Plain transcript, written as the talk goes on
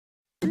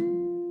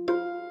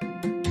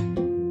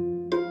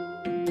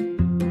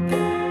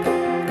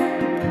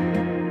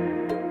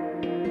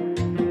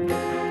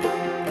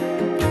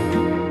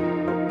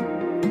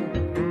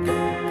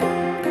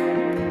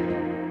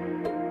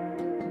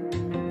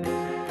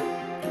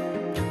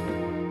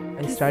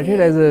I started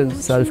as a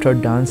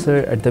self-taught dancer.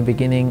 At the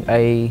beginning,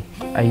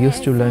 I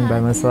used to learn by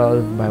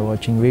myself, by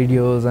watching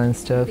videos and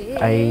stuff.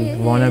 I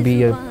want to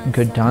be a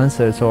good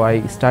dancer, so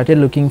I started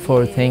looking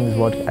for things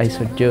what I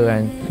should do.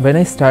 And when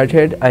I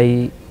started,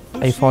 I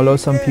follow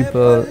some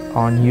people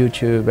on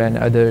YouTube and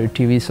other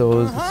TV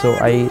shows, so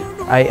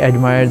I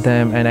admired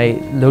them and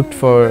I looked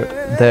for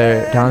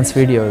their dance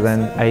videos,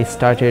 and I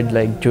started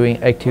like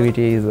doing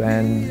activities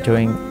and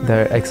doing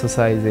their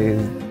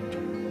exercises.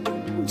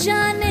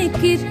 जाने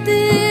कितने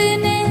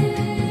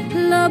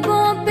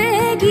लबों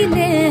पे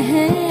गिले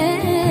हैं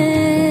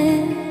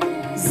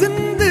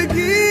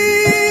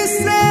जिंदगी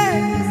से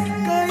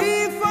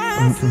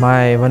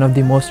कई one of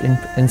the most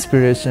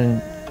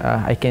inspiration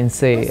I can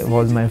say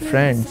was my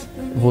friends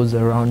who's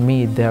around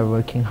me. They are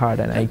working hard,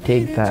 and I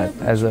take that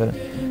as a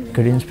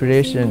good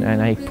inspiration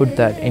and I put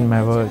that in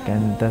my work,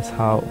 and that's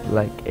how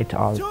like it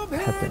all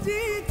happened.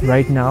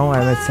 Right now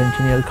I'm at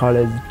Centennial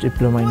College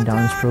Diploma in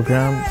Dance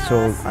program, so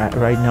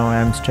right now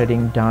I'm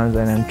studying dance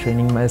and I'm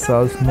training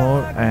myself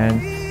more,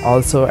 and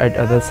also at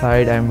other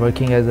side I'm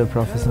working as a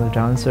professional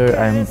dancer.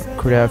 I'm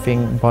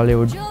choreographing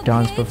Bollywood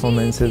dance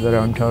performances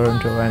around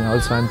Toronto, and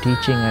also I'm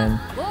teaching and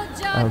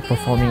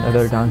performing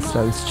other dance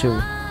styles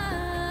too.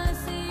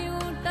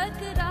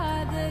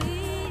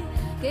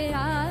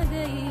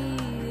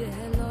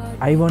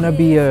 I want to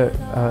be a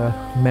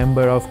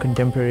member of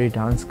contemporary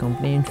dance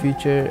company in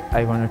future.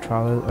 I want to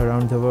travel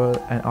around the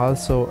world, and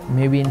also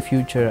maybe in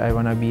future I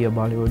want to be a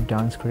Bollywood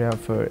dance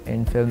choreographer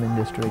in film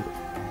industry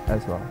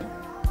as well.